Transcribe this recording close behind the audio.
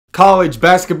college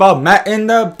basketball. Matt in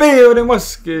the building.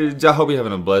 What's good? I hope you're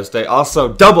having a blessed day.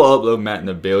 Also, double upload Matt in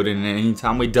the building. And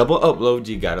anytime we double upload,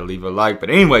 you gotta leave a like. But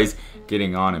anyways,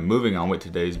 getting on and moving on with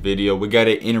today's video, we got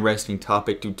an interesting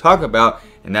topic to talk about.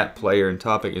 And that player and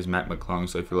topic is Matt Mcclung.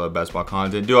 So if you love basketball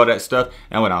content, do all that stuff.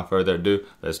 And without further ado,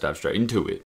 let's dive straight into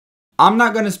it. I'm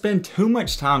not going to spend too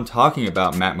much time talking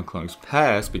about Matt Mcclung's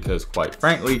past because, quite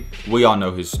frankly, we all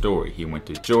know his story. He went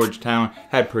to Georgetown,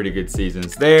 had pretty good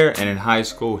seasons there, and in high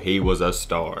school, he was a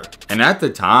star. And at the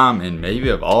time, and maybe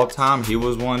of all time, he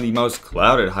was one of the most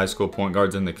clouded high school point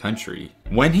guards in the country.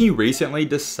 When he recently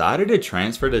decided to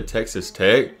transfer to Texas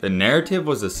Tech, the narrative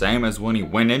was the same as when he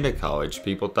went into college.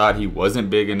 People thought he wasn't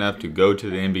big enough to go to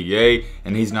the NBA,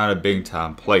 and he's not a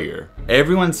big-time player.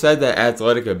 Everyone said that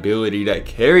athletic ability that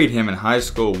carried him in high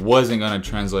school wasn't going to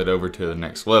translate over to the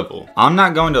next level. I'm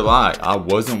not going to lie, I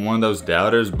wasn't one of those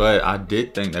doubters, but I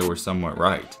did think they were somewhat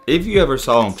right. If you ever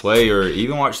saw him play or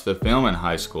even watched the film in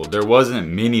high school, there wasn't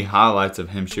many highlights of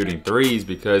him shooting threes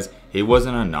because he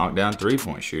wasn't a knockdown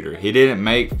three-point shooter. He didn't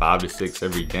make 5 to 6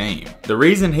 every game. The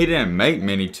reason he didn't make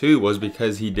many too was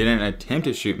because he didn't attempt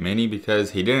to shoot many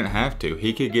because he didn't have to.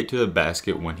 He could get to the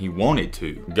basket when he wanted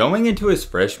to. Going into his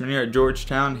freshman year at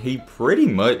Georgetown, he pretty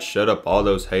much shut up all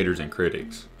those haters and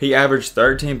critics. He averaged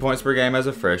 13 points per game as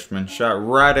a freshman, shot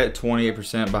right at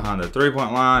 28% behind the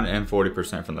three-point line and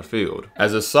 40% from the field.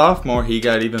 As a sophomore, he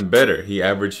got even better. He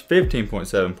averaged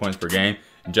 15.7 points per game,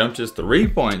 jumped his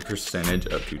three-point percentage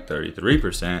up to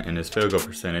 33%, and his field goal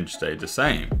percentage stayed the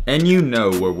same. And you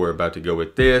know where we're about to go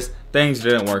with this. Things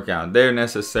didn't work out there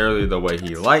necessarily the way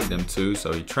he liked them to,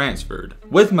 so he transferred.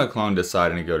 With Mcclung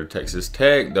deciding to go to Texas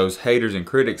Tech, those haters and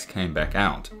critics came back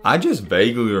out. I just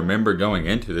vaguely remember going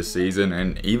into the season,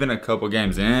 and even a couple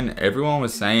games in, everyone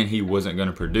was saying he wasn't going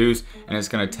to produce, and it's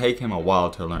going to take him a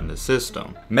while to learn the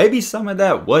system. Maybe some of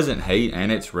that wasn't hate,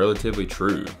 and it's relatively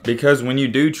true. Because when you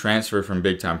do transfer from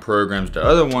big-time programs to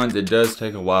other ones, it does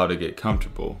take a while to get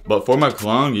comfortable. But for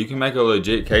Mcclung, you can make a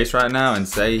legit case right now and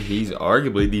say he's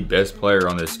arguably the best player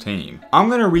on this team. I'm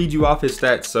going to read you off his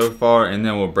stats so far, and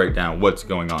then we'll break down what's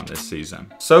going on this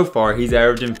season. So far, he's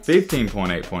averaging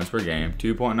 15.8 points per game,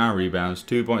 2.9 rebounds,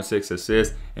 2.6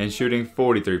 assists, and shooting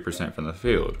 43% from the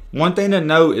field. One thing to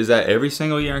note is that every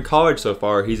single year in college so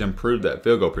far, he's improved that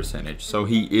field goal percentage, so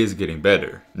he is getting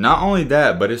better. Not only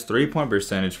that, but his three-point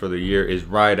percentage for the year is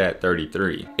right at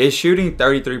 33. Is shooting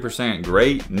 33%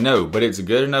 great? No, but it's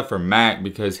good enough for Mac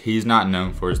because he's not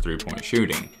known for his three-point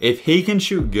shooting. If he can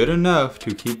shoot good enough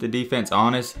to keep the defense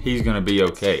honest, he's gonna be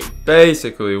okay.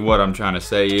 Basically, what I'm trying to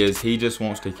say is he just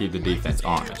wants to keep the defense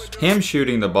honest. Him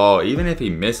shooting the ball, even if he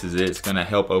misses it, it's gonna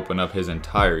help open up his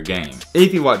entire game.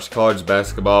 If you watch college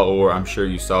basketball, or I'm sure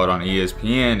you saw it on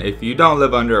ESPN, if you don't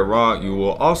live under a rock, you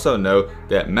will also know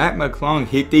that Matt Mcclung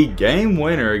hit the game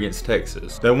winner against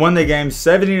Texas. They won the game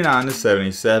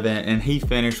 79-77, and he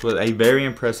finished with a very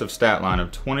impressive stat line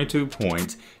of 22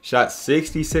 points, shot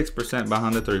 66%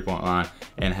 behind the three-point line,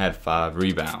 and had 5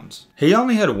 rebounds. He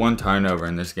only had 1 turnover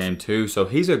in this game too, so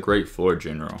he's a great floor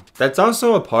general. That's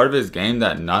also a part of his game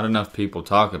that not enough people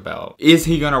talk about. Is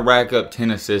he gonna rack up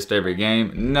 10 assists every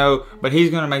game? No, but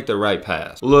he's gonna make the right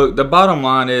pass. Look, the bottom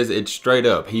line is it's straight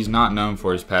up. He's not known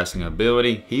for his passing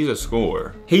ability. He's a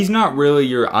scorer. He's not really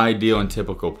your ideal and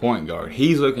typical point guard.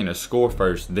 He's looking to score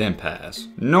first, then pass.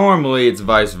 Normally, it's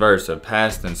vice versa,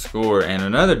 pass then score, and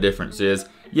another difference is,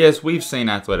 yes, we've seen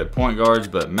athletic point guards,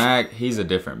 but Mac, he's a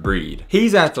different breed.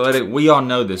 He's athletic, we all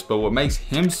know this, but what makes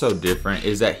him so different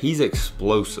is that he's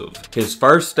explosive. His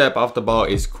first step off the ball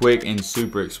is quick and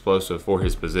super explosive for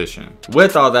his position.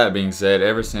 With all that being said,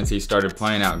 ever since he started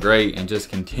playing out great and just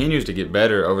continues to get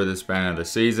better over the span of the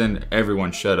season,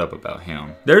 everyone shut up about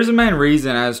him. There's a main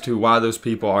reason as to why those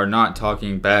people are not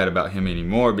talking bad about him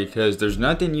anymore, because there's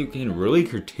nothing you can really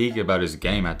critique about his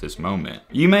game at this moment.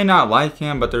 You may not like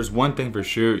him, but there's one thing for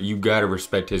sure, you gotta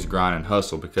respect his grind and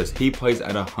hustle because he plays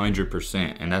at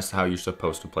 100%, and that's how you're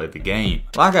supposed to play the game.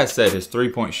 Like I said, his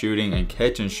three-point shooting and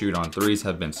catch and shoot on threes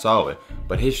have been solid,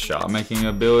 but his shot making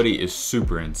ability is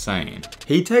super insane.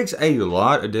 He takes a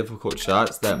lot of difficult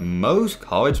shots that most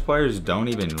college players don't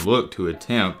even look to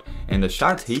attempt, and the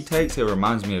shots he takes, it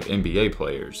reminds me of NBA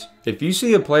players. If you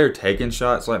see a player taking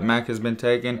shots like Mac has been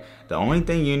taking, the only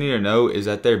thing you need to know is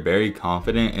that they're very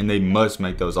confident and they must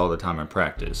make those all the time in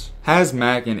practice. Has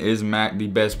Mac and is Mac the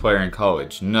best player in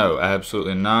college? No,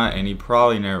 absolutely not, and he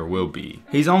probably never will be.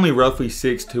 He's only roughly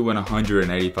 6'2" and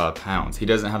 185 pounds. He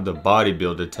doesn't have the body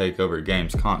build to take over games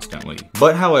games constantly.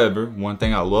 But however, one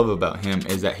thing I love about him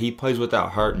is that he plays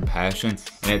without heart and passion,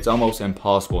 and it's almost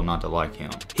impossible not to like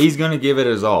him. He's going to give it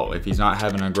his all. If he's not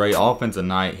having a great offensive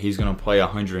night, he's going to play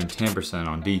 110%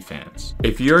 on defense.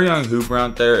 If you're a young hooper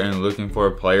out there and looking for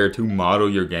a player to model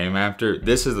your game after,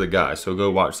 this is the guy, so go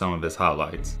watch some of his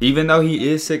highlights. Even though he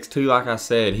is 6'2", like I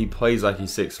said, he plays like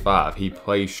he's 6'5". He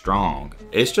plays strong.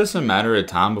 It's just a matter of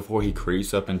time before he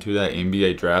creeps up into that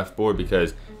NBA draft board,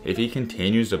 because if he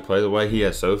continues to play the way he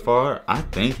has so far, I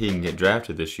think he can get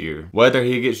drafted this year. Whether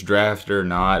he gets drafted or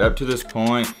not, up to this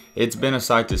point, it's been a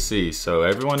sight to see, so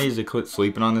everyone needs to quit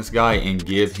sleeping on this guy and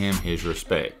give him his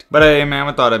respect. But hey man,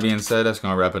 with all that being said, that's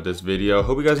gonna wrap up this video.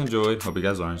 Hope you guys enjoyed, hope you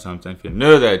guys learned something. If you're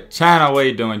new to the channel, what are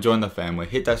you doing? Join the family,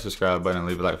 hit that subscribe button,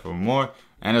 leave a like for more.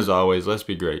 And as always, let's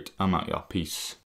be great. I'm out, y'all. Peace.